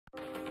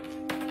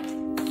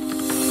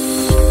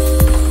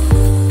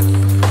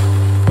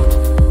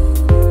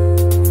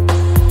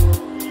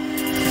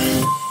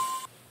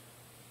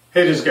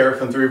Hey, this is Garrett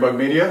from 3Bug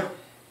Media,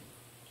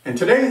 and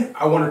today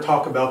I want to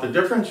talk about the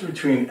difference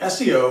between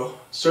SEO,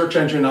 search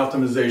engine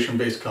optimization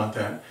based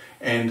content,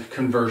 and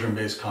conversion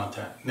based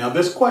content. Now,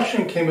 this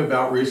question came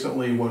about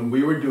recently when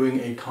we were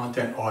doing a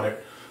content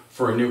audit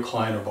for a new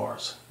client of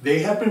ours. They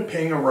had been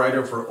paying a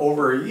writer for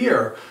over a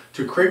year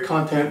to create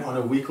content on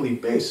a weekly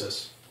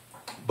basis,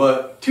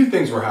 but two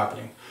things were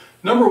happening.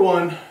 Number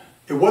one,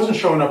 it wasn't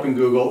showing up in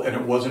Google and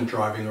it wasn't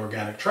driving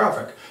organic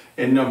traffic.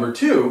 And number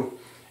two,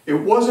 it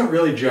wasn't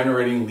really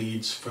generating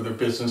leads for their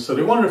business, so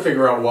they wanted to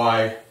figure out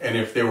why and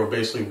if they were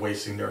basically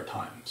wasting their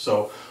time.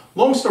 So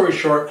long story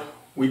short,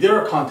 we did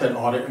our content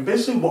audit, and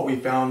basically what we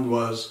found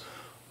was,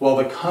 while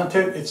the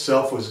content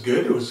itself was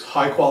good, it was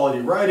high quality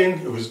writing,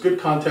 it was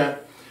good content,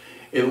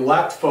 it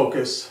lacked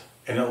focus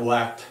and it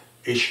lacked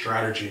a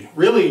strategy.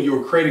 Really, you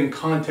were creating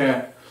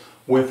content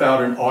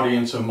without an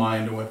audience in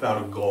mind and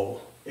without a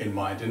goal in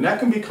mind. And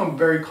that can become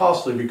very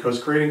costly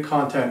because creating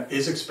content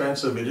is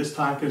expensive, it is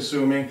time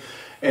consuming,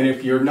 and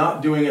if you're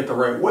not doing it the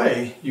right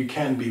way, you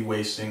can be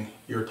wasting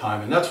your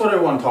time. And that's what I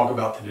want to talk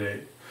about today.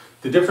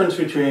 The difference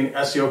between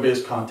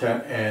SEO-based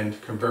content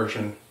and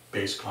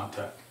conversion-based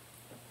content.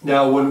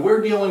 Now, when we're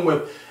dealing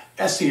with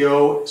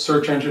SEO,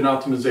 search engine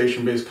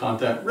optimization-based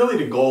content, really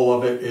the goal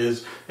of it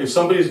is if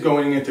somebody's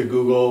going into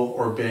Google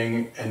or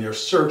Bing and they're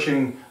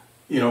searching,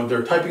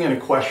 they're typing in a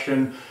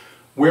question,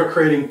 we're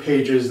creating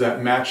pages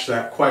that match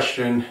that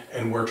question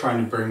and we're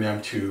trying to bring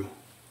them to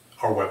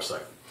our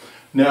website.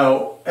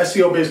 Now,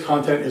 SEO-based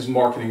content is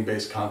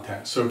marketing-based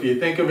content. So if you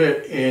think of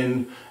it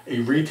in a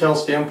retail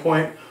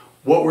standpoint,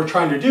 what we're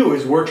trying to do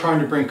is we're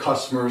trying to bring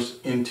customers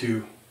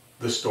into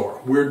the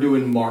store. We're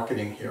doing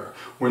marketing here.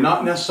 We're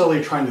not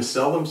necessarily trying to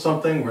sell them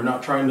something. We're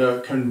not trying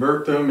to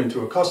convert them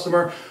into a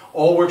customer.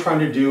 All we're trying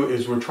to do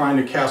is we're trying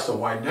to cast a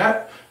wide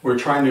net. We're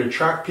trying to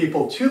attract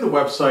people to the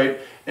website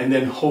and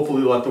then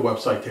hopefully let the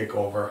website take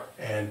over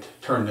and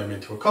turn them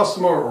into a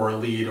customer or a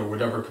lead or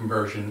whatever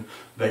conversion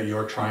that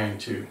you're trying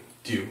to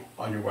do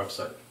on your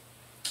website.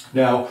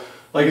 Now,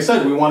 like I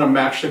said, we want to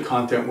match the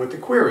content with the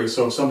query.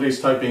 So if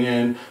somebody's typing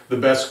in the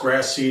best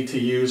grass seed to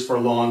use for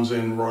lawns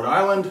in Rhode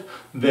Island,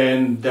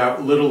 then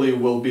that literally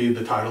will be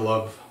the title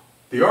of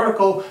the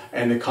article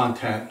and the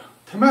content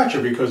to match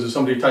it, because if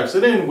somebody types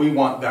it in, we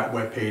want that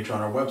web page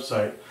on our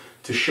website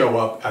to show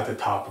up at the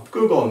top of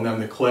Google and them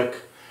to click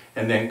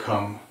and then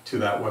come to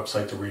that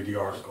website to read the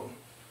article.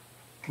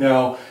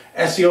 Now,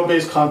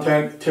 SEO-based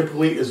content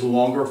typically is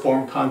longer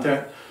form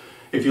content.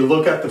 If you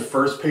look at the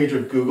first page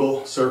of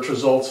Google search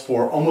results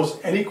for almost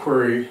any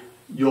query,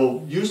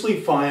 you'll usually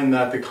find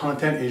that the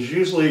content is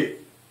usually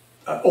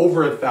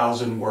over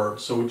 1,000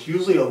 words. So it's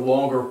usually a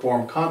longer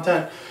form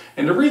content.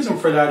 And the reason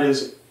for that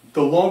is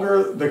the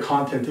longer the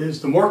content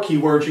is, the more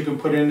keywords you can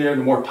put in there,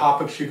 the more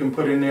topics you can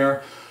put in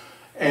there,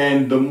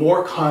 and the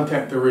more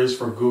content there is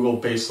for Google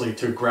basically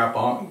to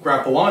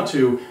grapple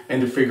onto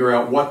and to figure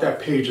out what that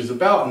page is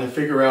about and to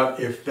figure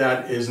out if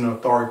that is an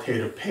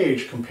authoritative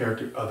page compared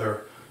to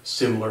other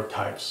similar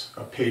types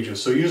of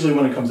pages. So usually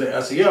when it comes to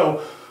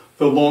SEO,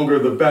 the longer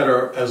the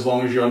better, as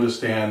long as you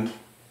understand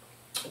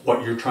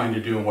what you're trying to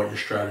do and what your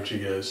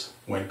strategy is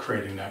when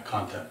creating that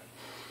content.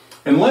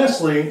 And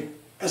lastly,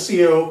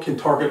 SEO can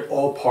target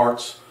all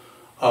parts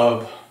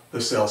of the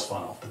sales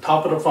funnel. The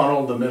top of the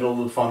funnel, the middle of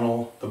the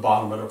funnel, the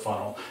bottom of the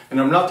funnel. And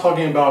I'm not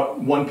talking about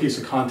one piece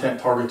of content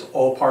targets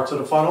all parts of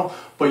the funnel,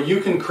 but you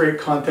can create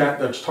content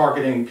that's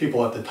targeting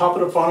people at the top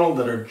of the funnel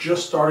that are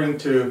just starting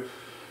to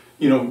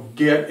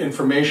get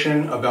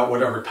information about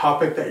whatever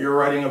topic that you're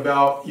writing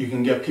about. You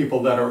can get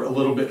people that are a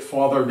little bit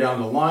farther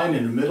down the line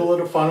in the middle of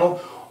the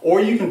funnel,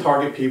 or you can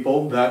target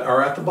people that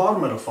are at the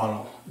bottom of the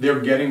funnel. They're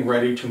getting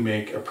ready to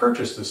make a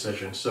purchase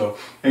decision. So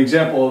an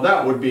example of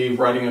that would be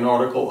writing an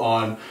article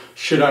on,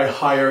 should I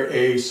hire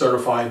a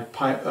certified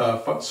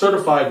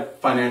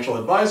financial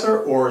advisor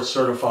or a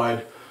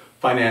certified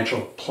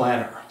financial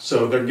planner?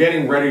 So they're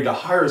getting ready to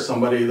hire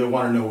somebody, they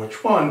want to know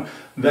which one.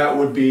 That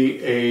would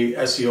be a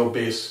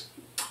SEO-based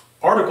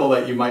article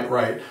that you might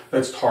write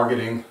that's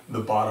targeting the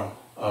bottom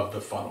of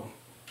the funnel.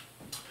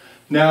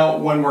 Now,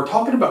 when we're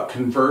talking about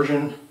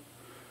conversion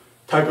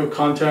type of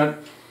content,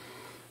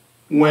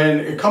 when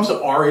it comes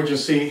to our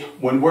agency,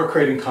 when we're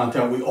creating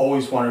content, we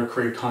always want to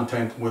create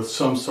content with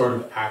some sort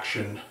of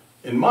action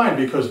in mind,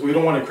 because we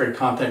don't want to create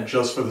content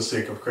just for the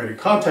sake of creating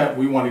content.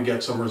 We want to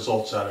get some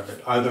results out of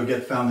it, either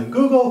get found in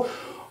Google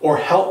or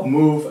help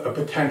move a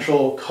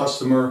potential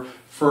customer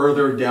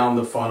further down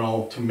the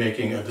funnel to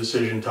making a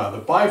decision to either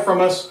buy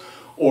from us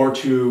or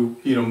to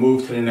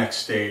move to the next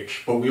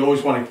stage. But we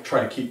always want to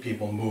try to keep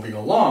people moving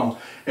along.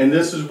 And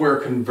this is where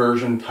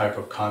conversion type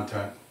of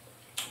content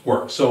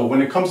works. So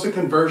when it comes to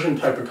conversion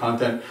type of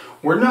content,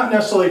 we're not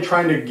necessarily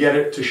trying to get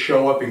it to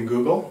show up in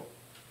Google.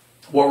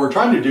 What we're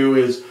trying to do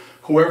is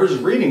whoever's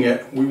reading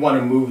it, we want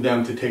to move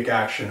them to take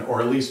action,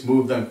 or at least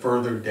move them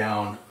further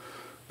down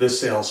the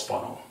sales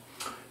funnel.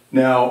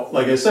 Now,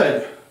 like I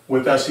said,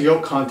 with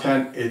SEO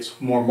content, it's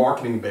more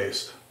marketing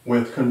based.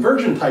 With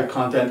conversion type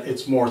content,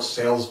 it's more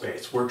sales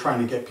based. We're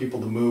trying to get people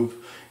to move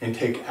and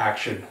take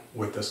action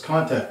with this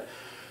content.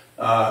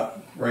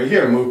 Right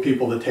here, move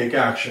people to take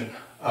action.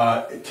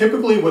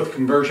 Typically with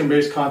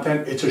conversion-based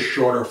content, it's a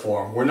shorter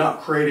form. We're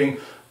not creating,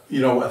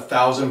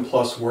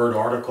 1,000+ word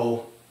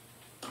article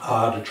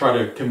to try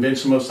to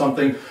convince them of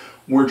something.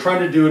 We're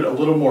trying to do it a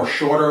little more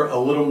shorter, a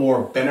little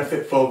more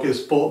benefit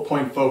focused, bullet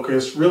point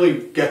focused,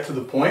 really get to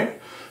the point.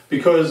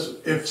 Because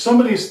if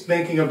somebody's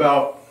thinking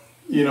about,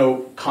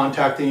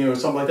 contacting you or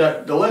something like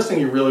that, the last thing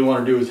you really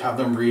want to do is have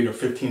them read a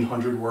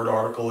 1,500 word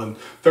article and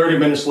 30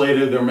 minutes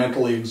later they're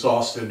mentally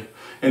exhausted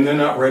and they're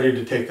not ready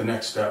to take the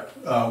next step.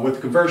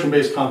 With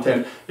conversion-based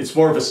content, it's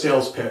more of a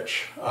sales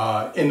pitch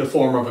in the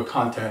form of a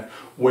content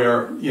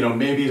where,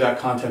 maybe that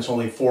content's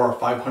only 400 or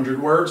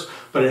 500 words,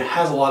 but it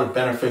has a lot of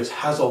benefits,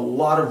 has a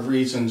lot of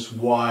reasons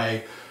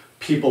why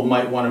people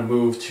might want to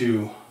move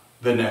to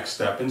the next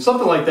step. And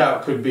something like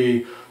that could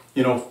be,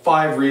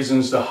 5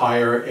 reasons to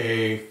hire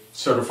a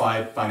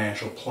certified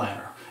financial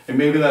planner. And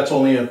maybe that's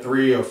only a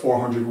 300 or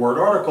 400 word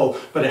article,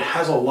 but it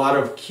has a lot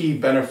of key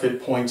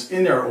benefit points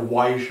in there of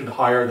why you should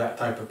hire that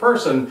type of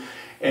person.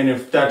 And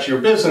if that's your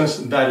business,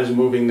 that is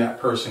moving that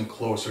person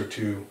closer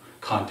to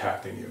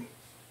contacting you.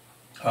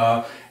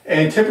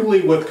 And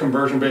typically with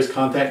conversion-based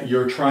content,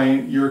 you're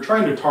trying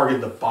to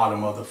target the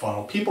bottom of the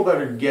funnel, people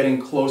that are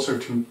getting closer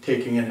to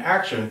taking an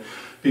action.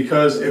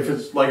 Because if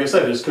it's, like I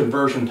said, it's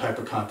conversion type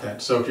of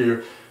content. So if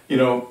you're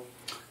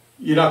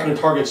not going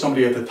to target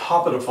somebody at the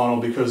top of the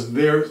funnel because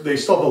they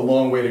still have a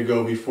long way to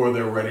go before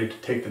they're ready to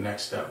take the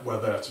next step,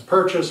 whether that's a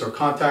purchase or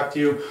contact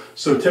you.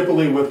 So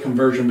typically with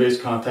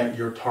conversion-based content,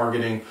 you're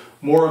targeting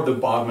more of the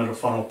bottom of the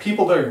funnel,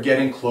 people that are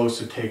getting close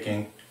to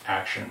taking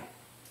action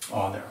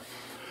on there.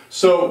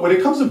 So when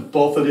it comes to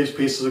both of these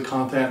pieces of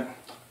content,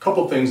 a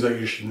couple things that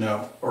you should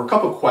know, or a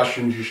couple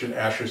questions you should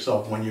ask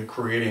yourself when you're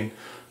creating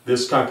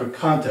this type of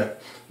content.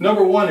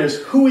 Number one is,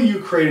 who are you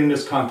creating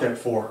this content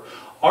for?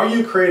 Are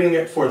you creating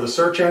it for the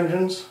search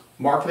engines,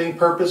 marketing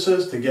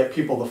purposes, to get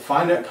people to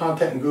find that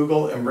content in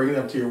Google and bring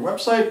them to your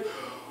website?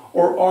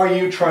 Or are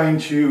you trying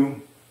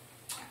to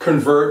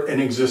convert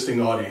an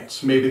existing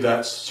audience? Maybe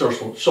that's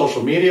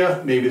social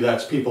media, maybe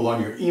that's people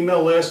on your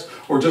email list,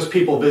 or just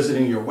people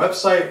visiting your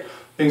website,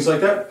 things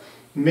like that.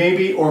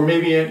 Maybe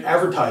an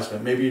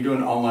advertisement. Maybe you're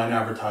doing online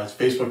advertising,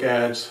 Facebook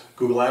ads,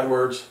 Google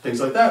AdWords, things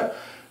like that.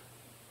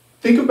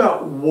 Think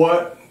about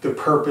what the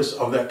purpose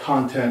of that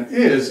content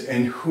is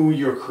and who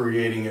you're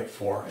creating it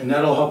for. And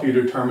that'll help you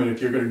determine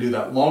if you're going to do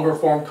that longer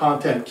form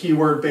content,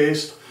 keyword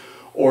based,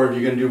 or if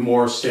you're going to do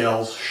more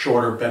sales,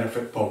 shorter,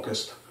 benefit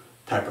focused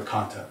type of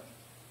content.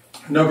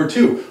 Number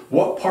two,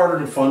 what part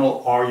of the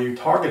funnel are you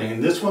targeting?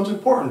 And this one's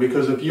important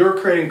because if you're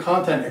creating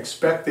content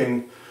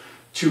expecting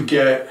to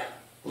get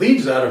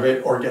leads out of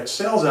it or get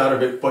sales out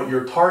of it, but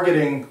you're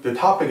targeting, the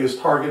topic is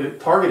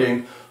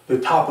targeting the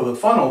top of the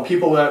funnel,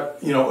 people that,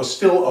 are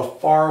still a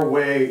far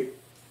way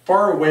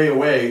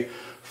away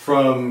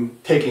from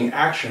taking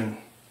action,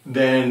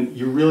 then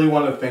you really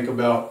want to think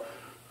about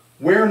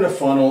where in the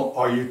funnel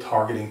are you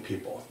targeting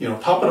people.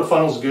 Top of the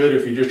funnel is good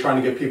if you're just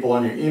trying to get people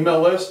on your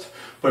email list,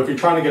 but if you're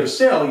trying to get a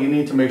sale, you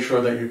need to make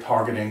sure that you're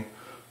targeting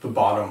the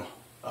bottom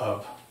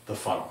of the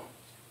funnel.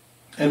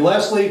 And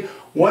lastly,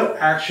 what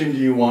action do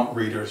you want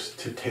readers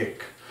to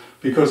take?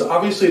 Because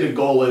obviously the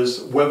goal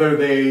is whether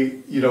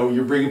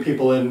you're bringing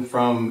people in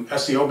from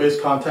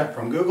SEO-based content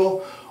from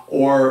Google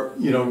or,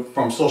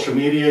 from social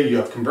media, you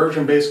have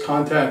conversion-based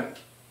content.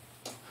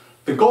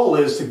 The goal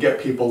is to get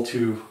people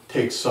to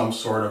take some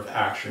sort of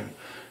action.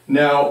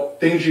 Now,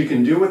 things you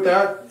can do with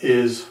that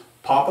is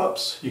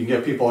pop-ups. You can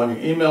get people on your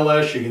email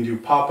list, you can do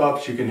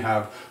pop-ups, you can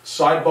have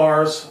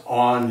sidebars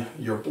on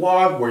your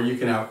blog where you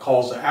can have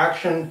calls to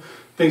action,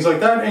 things like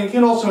that. And you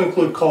can also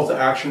include calls to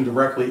action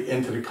directly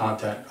into the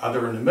content,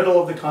 either in the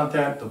middle of the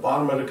content, the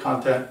bottom of the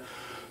content,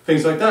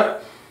 things like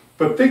that.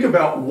 But think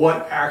about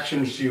what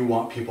actions do you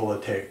want people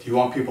to take. Do you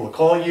want people to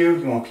call you?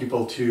 Do you want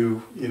people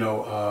to,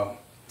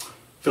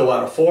 fill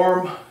out a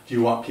form? Do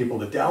you want people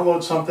to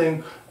download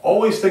something?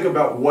 Always think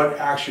about what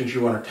actions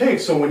you want to take.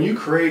 So when you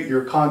create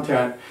your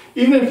content,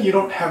 even if you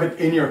don't have it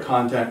in your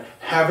content,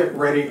 have it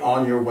ready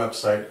on your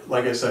website.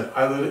 Like I said,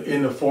 either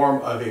in the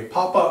form of a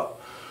pop-up,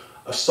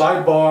 a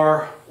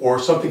sidebar, or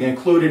something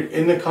included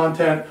in the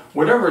content.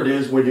 Whatever it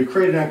is, when you're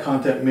creating that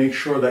content, make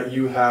sure that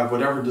you have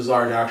whatever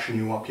desired action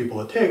you want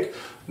people to take,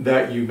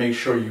 that you make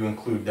sure you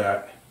include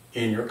that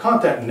in your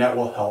content, and that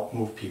will help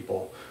move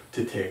people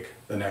to take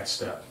the next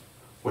step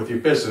with your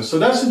business. So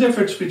that's the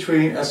difference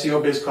between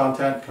SEO-based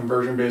content,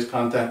 conversion-based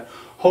content.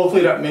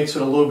 Hopefully that makes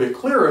it a little bit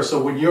clearer,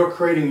 so when you're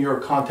creating your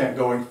content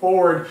going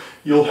forward,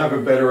 you'll have a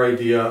better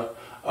idea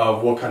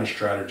of what kind of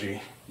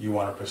strategy you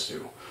want to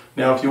pursue.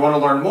 Now, if you want to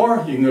learn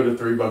more, you can go to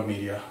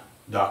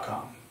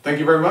 3bugmedia.com. Thank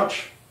you very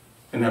much,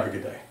 and have a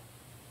good day.